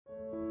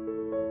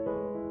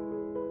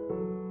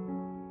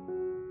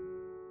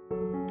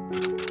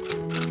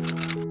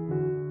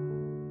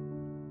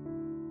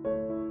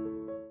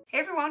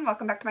everyone,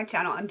 welcome back to my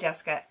channel. I'm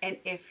Jessica, and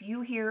if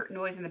you hear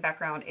noise in the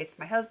background, it's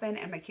my husband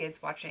and my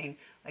kids watching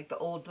like the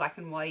old black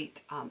and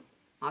white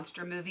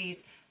monster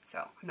movies. So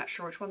I'm not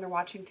sure which one they're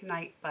watching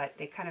tonight, but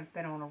they kind of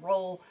been on a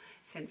roll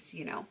since,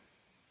 you know,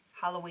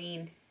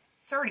 Halloween.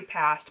 It's already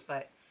passed,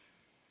 but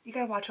you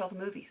gotta watch all the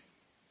movies.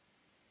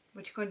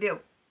 What you gonna do?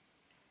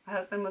 My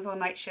husband was on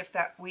night shift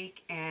that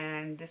week,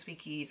 and this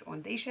week he's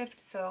on day shift,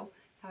 so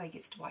now he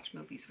gets to watch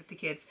movies with the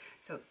kids.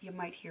 So you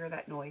might hear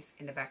that noise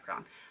in the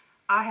background.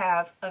 I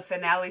have a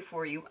finale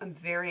for you. I'm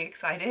very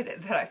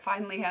excited that I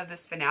finally have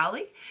this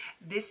finale.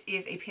 This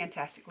is a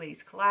Fantastic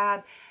Ladies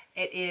collab.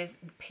 It is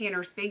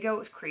Panner's Bingo. It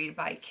was created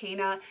by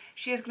Caena.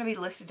 She is going to be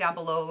listed down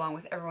below along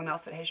with everyone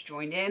else that has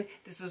joined in.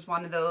 This was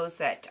one of those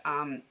that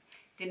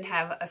didn't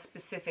have a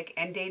specific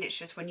end date. It's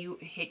just when you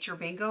hit your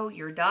bingo,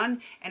 you're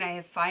done. And I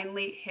have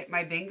finally hit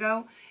my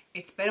bingo.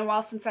 It's been a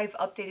while since I've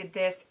updated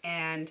this,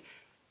 and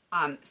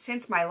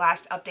since my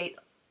last update,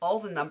 all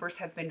the numbers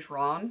have been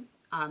drawn.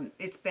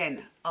 It's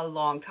been a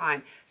long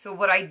time. So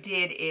what I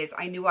did is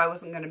I knew I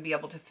wasn't going to be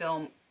able to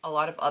film a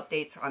lot of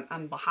updates.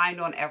 I'm behind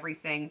on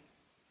everything,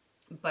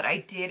 but I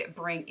did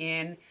bring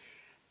in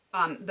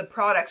the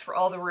products for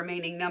all the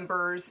remaining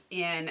numbers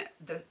in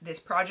this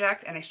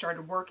project, and I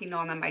started working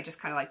on them. I just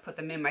kind of like put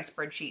them in my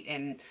spreadsheet,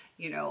 and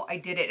you know, I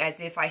did it as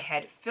if I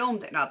had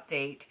filmed an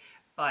update,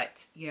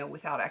 but you know,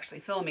 without actually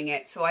filming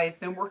it. So I've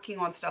been working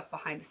on stuff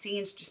behind the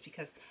scenes just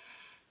because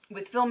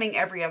with filming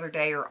every other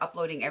day or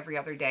uploading every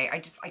other day,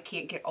 I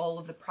can't get all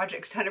of the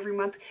projects done every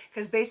month,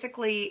 because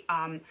basically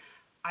I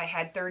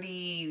had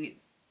 30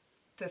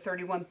 to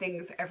 31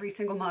 things every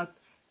single month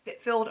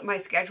that filled my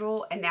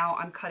schedule, and now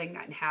I'm cutting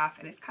that in half,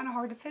 and it's kind of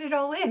hard to fit it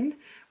all in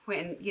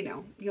when, you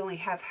know, you only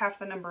have half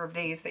the number of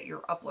days that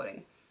you're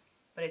uploading.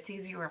 But it's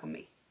easier on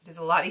me. It is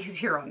a lot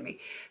easier on me.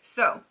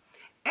 So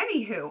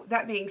anywho,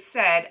 that being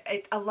said,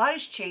 a lot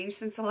has changed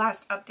since the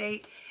last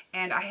update,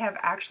 and I have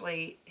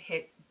actually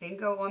hit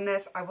bingo on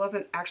this. I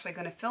wasn't actually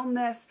going to film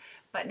this,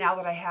 but now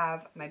that I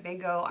have my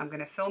bingo, I'm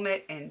going to film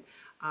it and,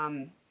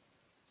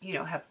 you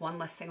know, have one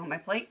less thing on my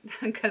plate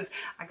because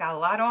I got a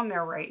lot on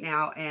there right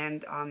now,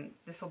 and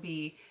this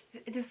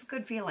is a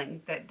good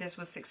feeling that this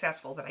was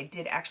successful, that I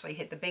did actually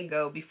hit the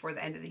bingo before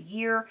the end of the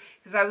year,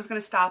 because I was going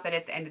to stop it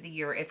at the end of the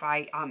year if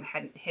I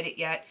hadn't hit it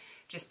yet,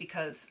 just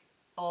because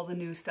all the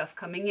new stuff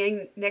coming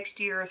in next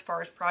year as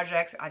far as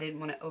projects, I didn't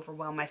want to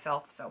overwhelm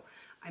myself. So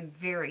I'm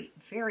very,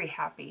 very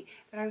happy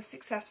that I was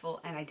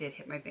successful and I did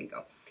hit my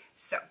bingo.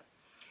 So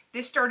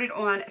this started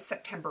on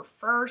September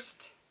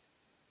 1st.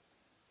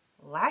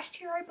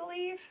 Last year, I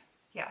believe.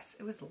 Yes,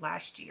 it was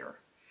last year.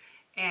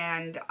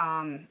 And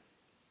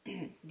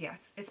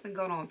yes, it's been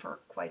going on for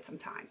quite some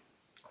time.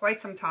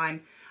 Quite some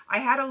time. I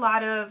had a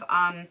lot of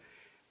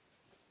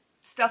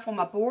stuff on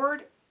my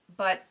board,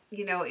 but,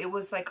 you know, it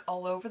was like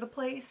all over the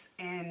place.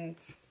 And,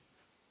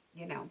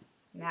 you know,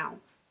 now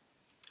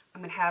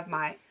I'm going to have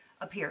my,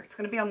 up here, it's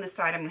going to be on this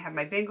side, I'm going to have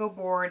my bingo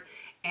board,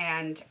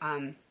 and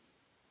I'm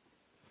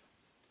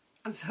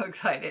so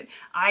excited.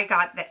 I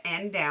got the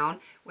end down,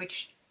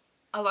 which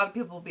a lot of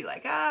people will be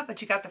like,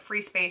 but you got the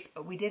free space.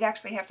 But we did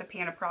actually have to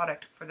pan a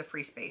product for the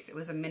free space. It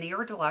was a mini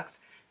or deluxe,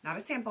 not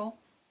a sample.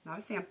 Not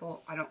a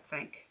sample, I don't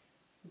think.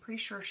 I'm pretty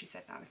sure she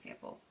said not a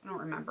sample. I don't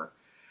remember.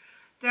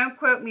 Don't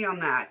quote me on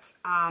that.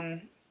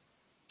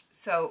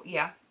 So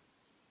yeah,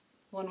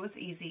 one was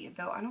easy,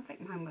 though I don't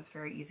think mine was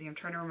very easy. I'm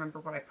trying to remember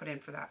what I put in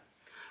for that.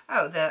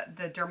 Oh, the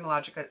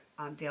Dermalogica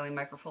Daily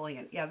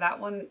Microfoliant. Yeah, that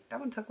one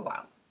took a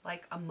while,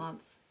 like a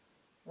month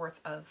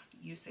worth of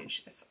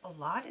usage. It's a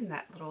lot in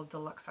that little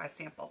deluxe size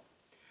sample.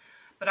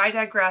 But I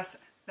digress.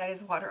 That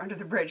is water under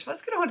the bridge.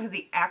 Let's get on to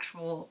the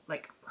actual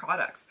like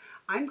products.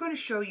 I'm going to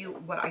show you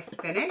what I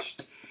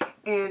finished,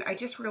 and I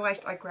just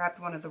realized I grabbed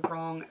one of the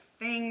wrong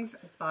things,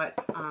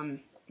 but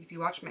if you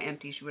watched my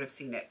empties, you would have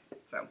seen it.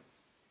 So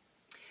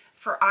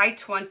for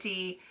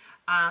I-20,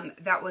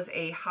 that was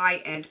a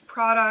high-end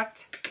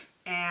product,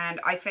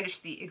 and I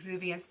finished the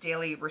Exuviance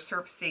Daily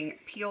Resurfacing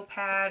Peel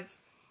Pads.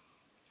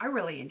 I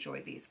really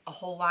enjoyed these a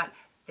whole lot.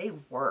 They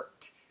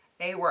worked.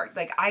 They worked.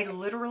 Like, I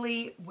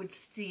literally would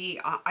see,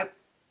 I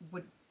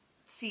would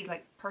see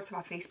like parts of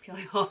my face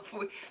peeling off,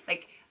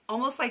 like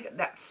almost like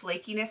that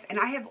flakiness. And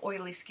I have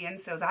oily skin,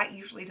 so that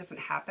usually doesn't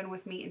happen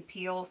with me in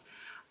peels.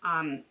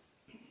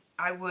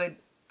 I would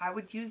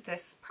use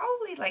this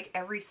probably like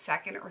every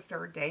second or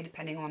third day,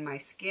 depending on my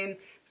skin,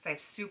 because I have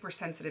super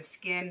sensitive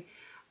skin.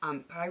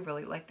 But I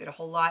really liked it a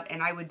whole lot.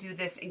 And I would do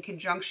this in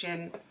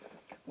conjunction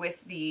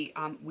with the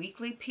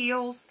weekly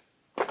peels.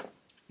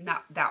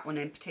 Not that one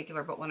in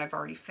particular, but one I've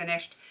already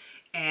finished.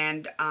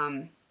 And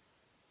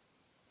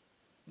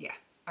yeah,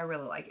 I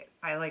really like it.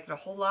 I like it a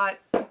whole lot.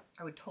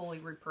 I would totally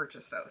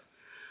repurchase those.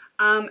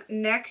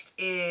 Next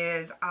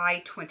is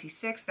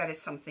I-26. That is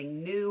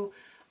something new.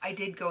 I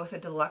did go with a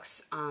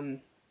deluxe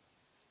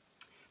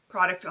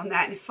product on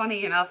that, and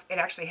funny enough, it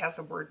actually has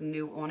the word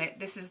new on it.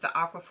 This is the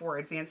Aquaphor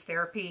Advanced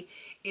Therapy.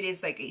 It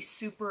is like a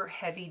super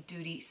heavy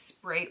duty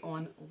spray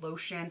on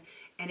lotion,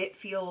 and it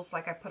feels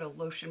like I put a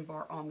lotion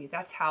bar on me.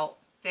 That's how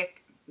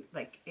thick,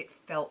 like, it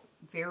felt.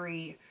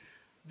 Very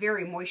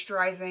very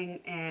moisturizing,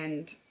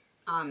 and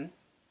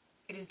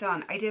it is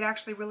done. I did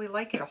actually really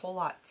like it a whole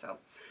lot. So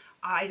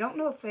I don't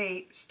know if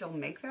they still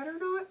make that or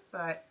not,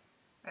 but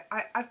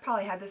I've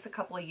probably had this a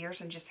couple of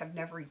years and just have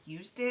never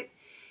used it.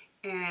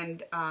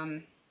 And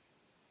I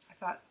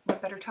thought,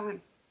 what better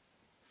time?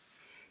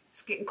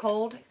 It's getting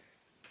cold.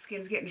 The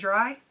skin's getting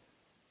dry.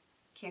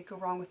 Can't go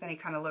wrong with any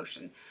kind of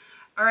lotion.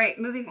 All right,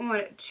 moving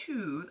on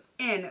to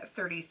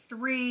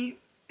N33.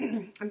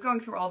 I'm going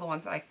through all the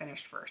ones that I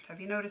finished first. Have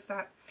you noticed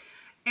that?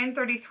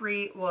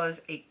 N33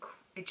 was it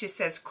just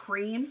says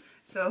cream.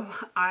 So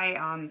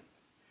I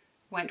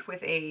went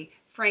with a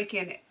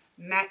Franken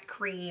matte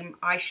cream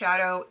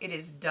eyeshadow. It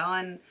is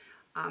done.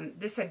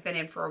 This had been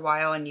in for a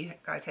while and you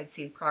guys had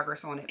seen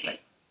progress on it, but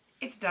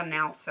it's done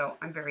now, so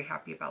I'm very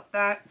happy about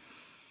that.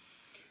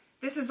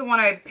 This is the one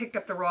I picked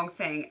up the wrong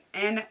thing.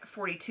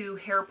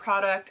 N42 hair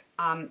product.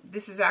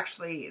 This is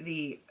actually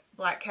the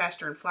black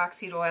castor and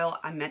flaxseed oil.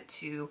 I meant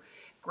to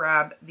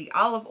grab the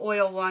olive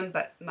oil one,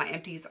 but my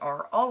empties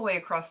are all the way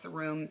across the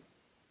room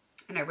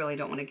and I really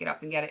don't want to get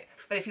up and get it.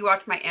 But if you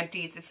watch my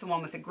empties, it's the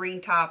one with the green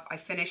top. I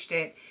finished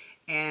it,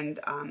 and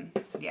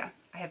yeah,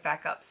 I have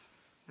backups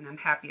and I'm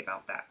happy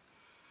about that.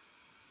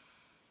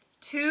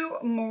 Two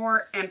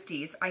more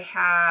empties. I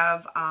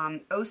have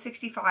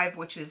 065,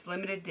 which is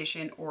limited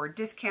edition or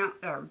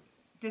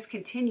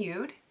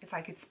discontinued, if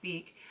I could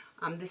speak.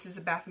 This is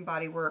a Bath &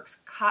 Body Works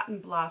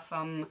Cotton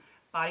Blossom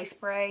body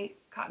spray.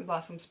 Cotton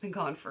Blossom's been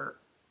gone for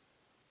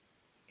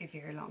a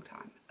very long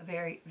time. A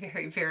very,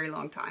 very, very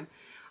long time.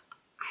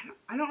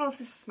 I don't know if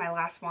this is my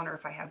last one or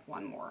if I have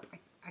one more.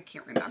 I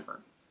can't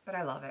remember, but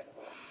I love it.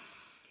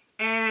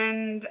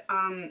 And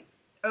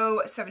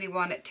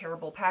 071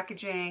 Terrible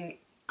Packaging.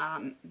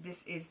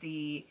 This is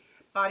the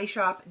Body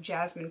Shop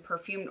Jasmine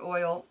Perfumed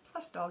Oil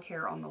plus dog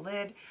hair on the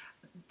lid.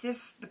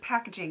 The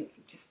packaging,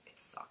 it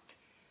sucked.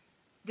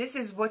 This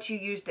is what you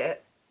use to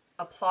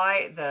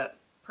apply the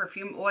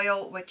perfume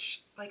oil,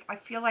 which, like, I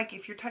feel like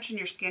if you're touching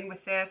your skin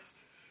with this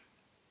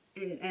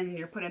and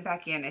you're putting it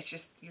back in, it's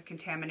just, you're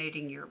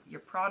contaminating your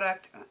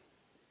product.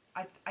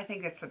 I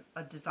think it's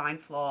a design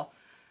flaw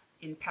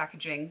in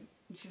packaging.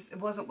 It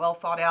wasn't well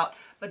thought out.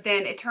 But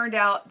then it turned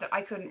out that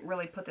I couldn't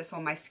really put this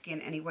on my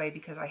skin anyway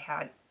because I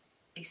had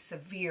a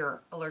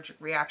severe allergic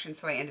reaction,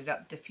 so I ended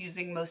up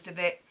diffusing most of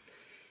it.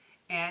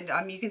 And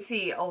you can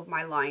see all of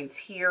my lines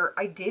here.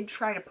 I did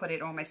try to put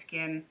it on my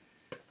skin,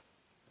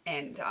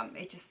 and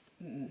it just,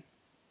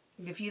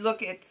 if you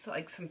look at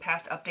like some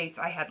past updates,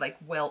 I had like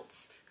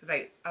welts because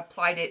I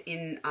applied it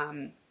in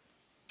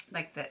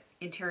like the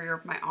interior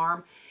of my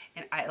arm,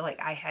 and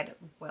I had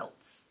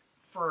welts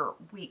for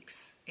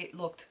weeks. It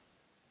looked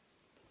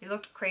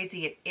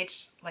crazy. It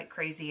itched like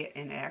crazy,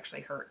 and it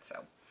actually hurt.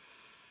 So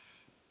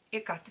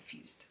it got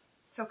diffused.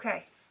 It's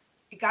okay.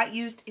 It got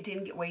used. It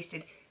didn't get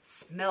wasted.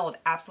 Smelled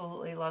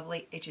absolutely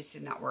lovely. It just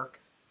did not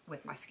work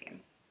with my skin.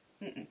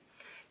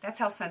 That's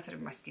how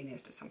sensitive my skin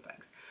is to some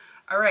things.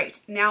 All right,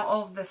 now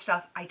all of the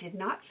stuff I did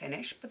not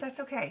finish, but that's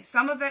okay.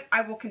 Some of it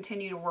I will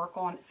continue to work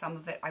on. Some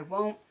of it I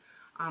won't.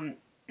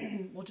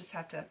 We'll just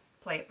have to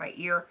play it by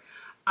ear.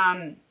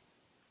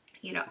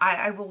 You know,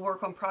 I will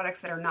work on products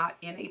that are not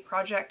in a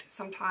project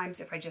sometimes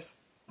if I just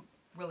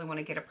really want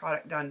to get a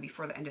product done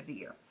before the end of the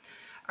year.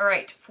 All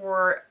right,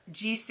 for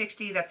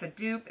G60, that's a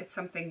dupe. It's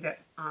something that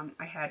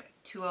I had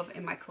two of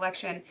in my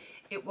collection.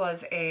 It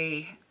was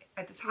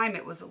at the time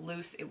it was a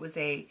loose, it was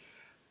a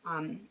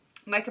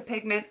mica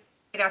pigment.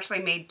 It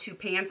actually made two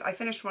pans. I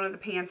finished one of the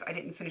pans. I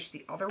didn't finish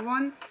the other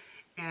one.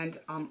 And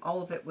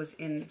all of it was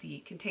in the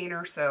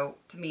container. So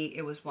to me,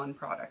 it was one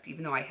product,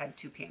 even though I had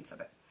two pans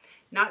of it.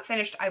 Not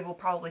finished. I will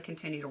probably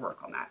continue to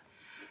work on that.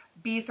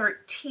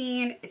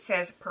 B13, it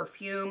says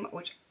perfume,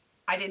 which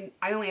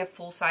I only have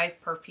full-size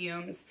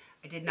perfumes.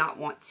 I did not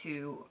want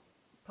to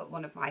put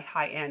one of my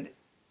high-end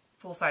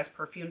full-size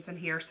perfumes in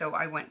here, so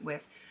I went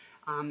with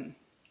a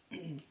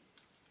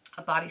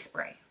body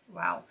spray.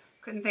 Wow,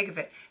 couldn't think of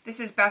it. This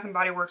is Bath &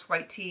 Body Works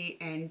White Tea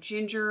and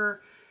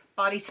Ginger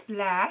Body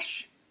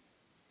Splash.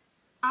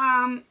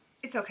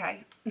 It's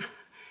okay.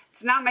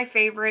 It's not my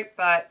favorite,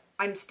 but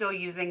I'm still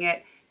using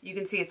it. You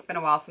can see it's been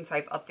a while since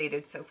I've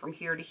updated, so from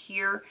here to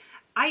here.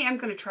 I am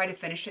going to try to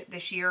finish it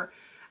this year.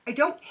 I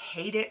don't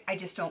hate it, I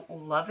just don't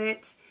love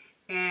it.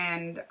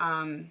 And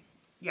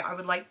yeah, I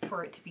would like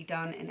for it to be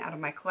done and out of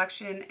my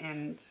collection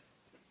and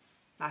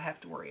not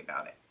have to worry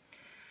about it.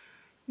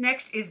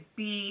 Next is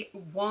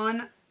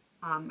B1,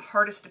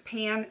 hardest to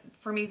pan.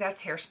 For me,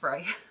 that's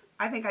hairspray.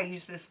 I think I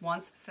used this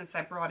once since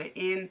I brought it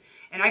in,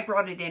 and I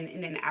brought it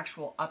in an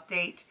actual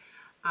update.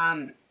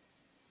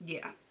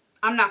 Yeah,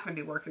 I'm not going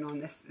to be working on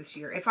this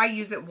year. If I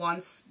use it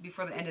once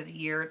before the end of the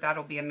year,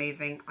 that'll be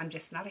amazing. I'm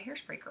just not a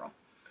hairspray girl.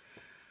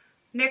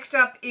 Next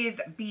up is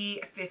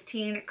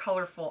B15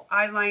 Colorful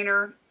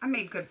Eyeliner. I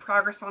made good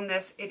progress on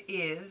this. It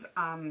is,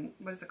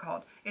 what is it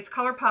called? It's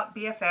ColourPop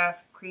BFF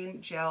Cream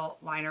Gel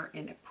Liner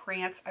in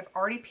Prance. I've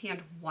already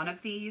panned one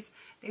of these.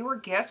 They were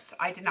gifts.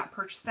 I did not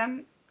purchase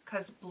them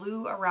because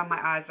blue around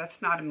my eyes,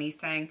 that's not a me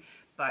thing.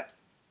 But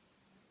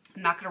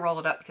I'm not going to roll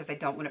it up because I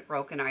don't want it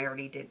broken. I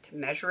already did to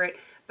measure it,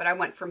 but I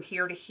went from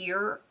here to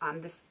here.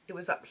 It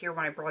was up here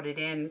when I brought it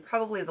in,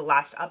 probably the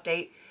last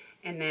update,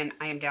 and then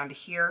I am down to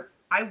here.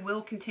 I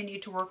will continue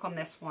to work on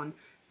this one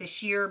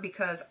this year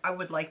because I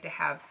would like to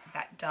have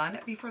that done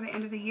before the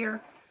end of the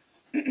year.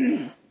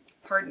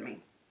 Pardon me.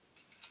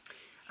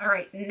 All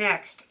right,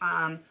 next,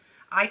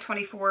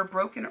 I-24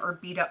 broken or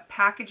beat up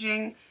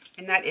packaging,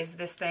 and that is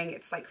this thing.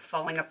 It's like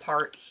falling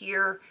apart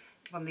here.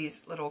 One of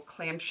these little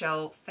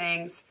clamshell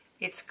things.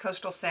 It's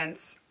Coastal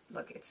Scents.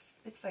 Look, it's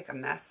like a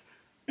mess,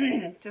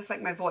 just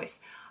like my voice.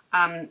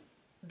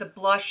 The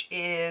blush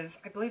is,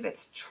 I believe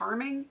it's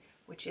Charming,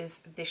 which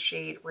is this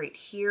shade right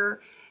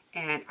here.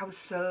 And I was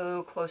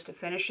so close to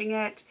finishing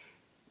it,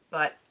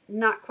 but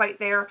not quite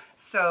there.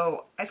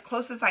 So as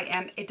close as I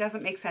am, it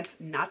doesn't make sense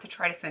not to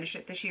try to finish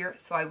it this year.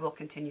 So I will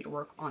continue to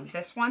work on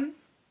this one.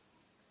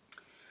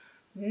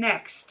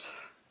 Next,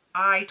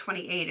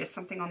 I-28 is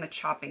something on the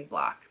chopping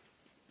block,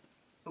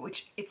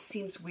 which it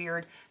seems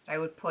weird that I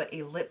would put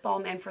a lip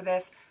balm in for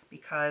this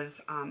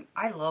because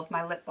I love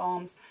my lip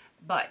balms,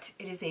 but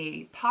it is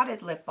a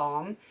potted lip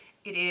balm.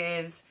 It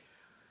is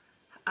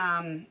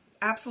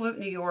Absolute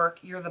New York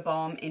You're the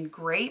Balm in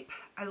Grape.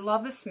 I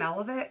love the smell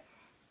of it.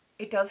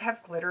 It does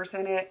have glitters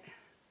in it.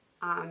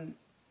 I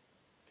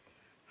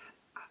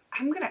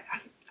think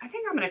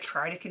I'm gonna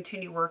try to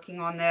continue working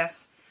on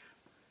this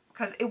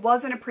because it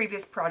was in a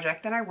previous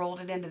project. Then I rolled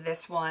it into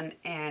this one,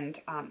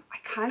 and I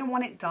kind of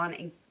want it done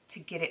and to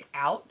get it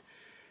out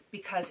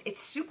because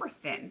it's super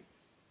thin.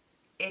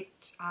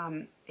 It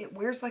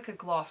wears like a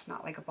gloss,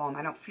 not like a balm.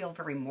 I don't feel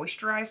very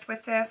moisturized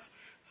with this,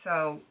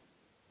 so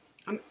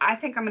I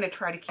think I'm going to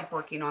try to keep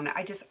working on it.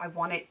 I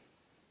want it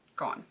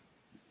gone.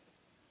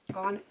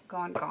 Gone,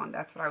 gone, gone.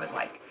 That's what I would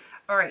like.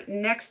 All right,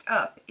 next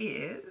up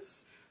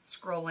is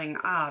scrolling.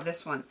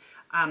 This one.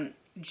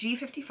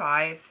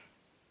 G55,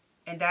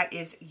 and that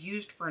is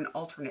used for an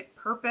alternate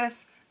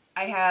purpose.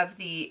 I have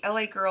the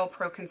LA Girl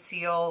Pro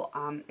Conceal.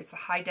 It's a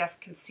high def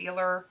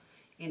concealer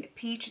in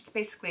peach. It's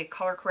basically a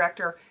color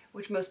corrector,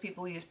 which most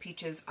people use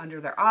peaches under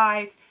their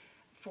eyes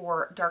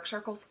for dark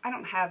circles. I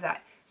don't have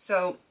that.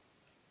 So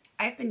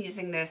I've been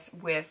using this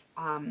with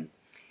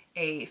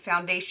a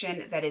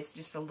foundation that is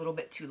just a little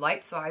bit too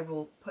light. So I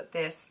will put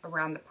this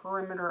around the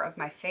perimeter of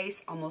my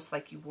face, almost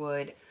like you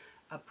would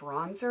a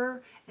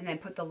bronzer, and then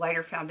put the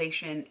lighter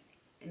foundation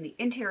in the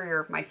interior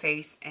of my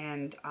face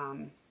and,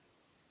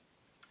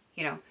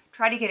 you know,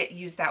 try to get it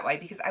used that way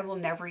because I will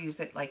never use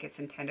it like its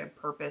intended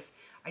purpose.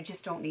 I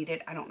just don't need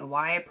it. I don't know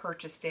why I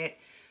purchased it.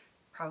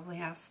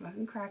 Probably I was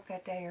smoking crack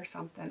that day or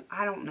something.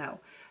 I don't know.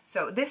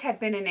 So this had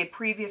been in a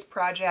previous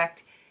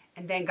project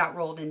and then got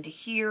rolled into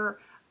here.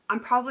 I'm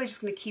probably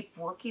just going to keep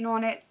working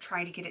on it,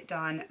 trying to get it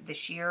done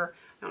this year.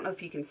 I don't know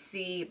if you can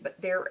see,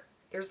 but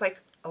there's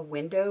like a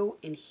window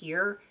in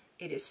here.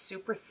 It is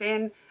super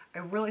thin. I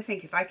really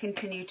think if I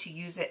continue to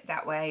use it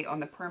that way on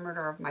the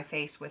perimeter of my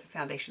face with a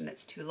foundation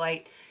that's too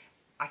light,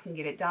 I can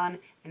get it done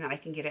and then I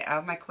can get it out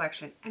of my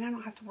collection and I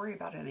don't have to worry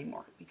about it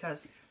anymore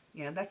because,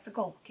 you know, that's the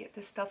goal. Get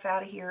this stuff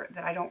out of here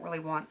that I don't really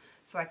want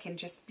so I can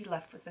just be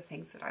left with the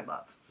things that I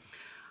love.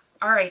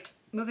 All right,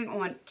 moving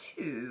on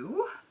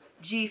to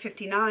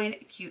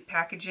G59, cute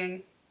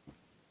packaging.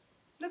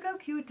 Look how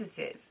cute this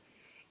is.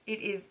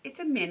 It's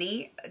a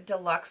mini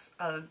deluxe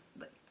of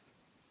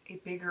a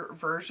bigger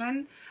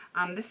version.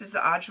 This is the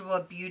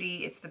Adjoa Beauty.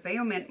 It's the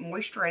Baomint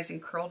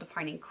Moisturizing Curl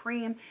Defining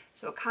Cream.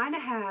 So it kind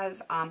of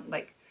has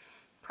like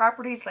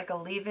properties like a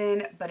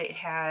leave-in, but it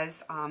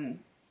has,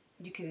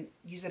 you can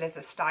use it as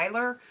a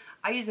styler.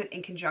 I use it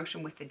in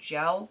conjunction with the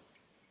gel.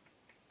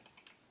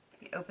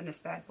 Let me open this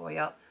bad boy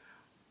up.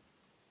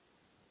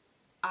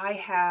 I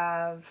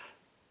have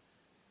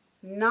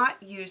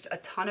not used a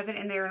ton of it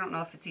in there. I don't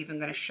know if it's even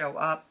going to show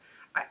up.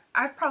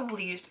 I've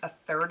probably used a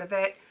third of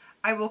it.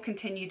 I will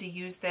continue to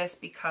use this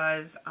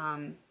because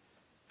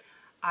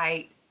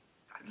it's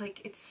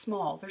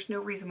small. There's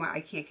no reason why I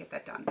can't get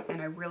that done.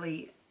 And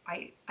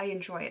I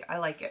enjoy it. I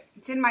like it.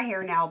 It's in my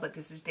hair now, but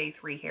this is day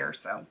 3 hair,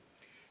 so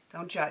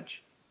don't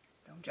judge.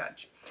 Don't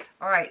judge.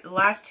 All right,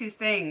 last two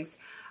things.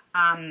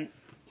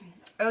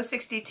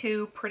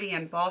 062 Pretty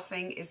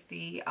Embossing is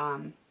the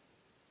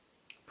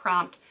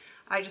prompt.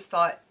 I just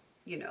thought,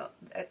 you know,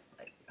 that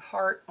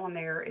heart on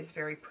there is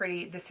very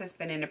pretty. This has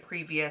been in a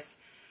previous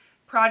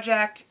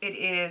project. It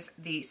is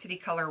the City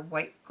Color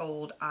White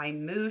Gold Eye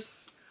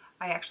Mousse.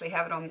 I actually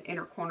have it on the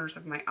inner corners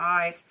of my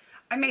eyes.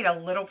 I made a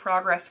little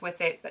progress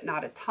with it, but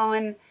not a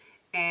ton.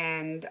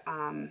 And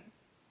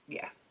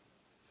yeah,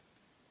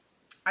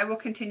 I will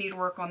continue to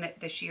work on it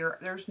this year.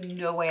 There's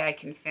no way I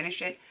can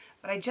finish it,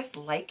 but I just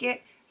like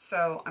it,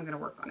 so I'm going to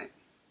work on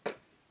it.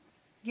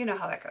 You know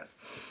how that goes.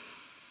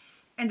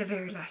 And the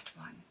very last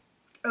one,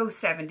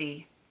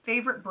 070,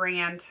 favorite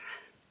brand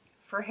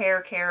for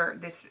hair care.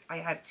 I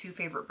have 2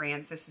 favorite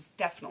brands. This is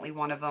definitely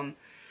one of them.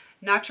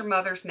 Not Your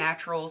Mother's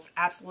Naturals.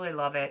 Absolutely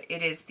love it.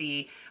 It is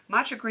the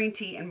Matcha Green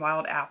Tea and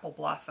Wild Apple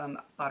Blossom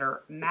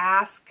Butter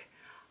Mask.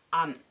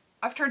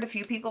 I've turned a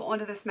few people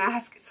onto this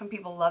mask. Some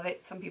people love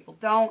it. Some people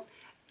don't.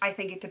 I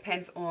think it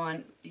depends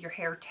on your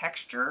hair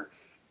texture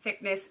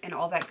thickness and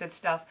all that good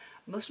stuff.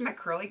 Most of my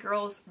curly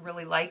girls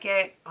really like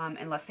it,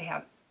 unless they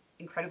have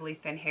incredibly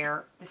thin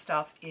hair. This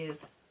stuff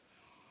is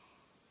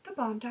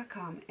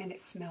thebomb.com, and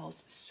it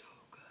smells so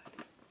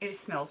good. It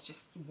smells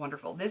just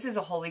wonderful. This is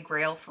a holy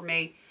grail for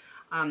me.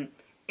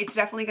 It's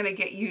definitely going to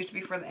get used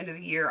before the end of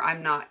the year.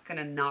 I'm not going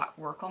to not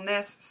work on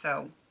this.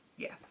 So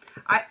yeah,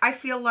 I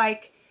feel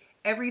like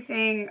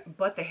everything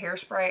but the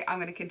hairspray I'm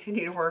going to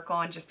continue to work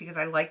on, just because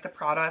I like the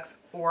products,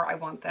 or I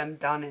want them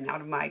done and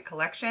out of my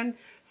collection.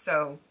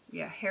 So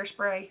yeah,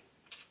 hairspray,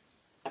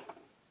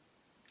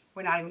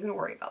 we're not even going to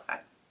worry about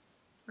that.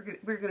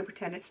 We're going to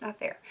pretend it's not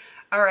there.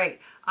 All right.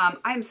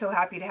 I'm so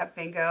happy to have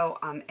bingo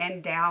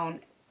end down.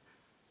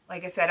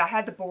 Like I said, I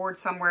had the board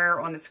somewhere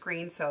on the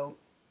screen, so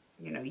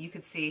you know, you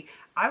could see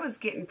I was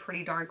getting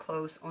pretty darn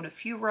close on a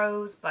few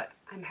rows, but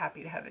I'm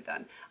happy to have it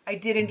done. I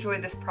did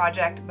enjoy this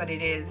project, but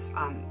it is,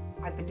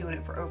 I've been doing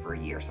it for over a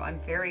year, so I'm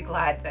very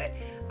glad that,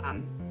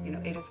 you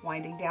know, it is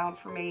winding down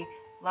for me.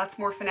 Lots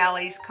more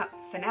finales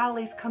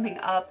coming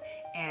up,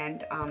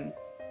 and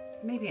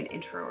maybe an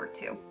intro or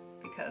two,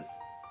 because,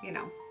 you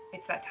know,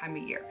 it's that time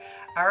of year.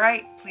 All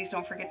right, please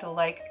don't forget to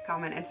like,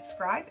 comment, and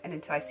subscribe, and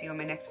until I see you on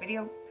my next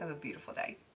video, have a beautiful day.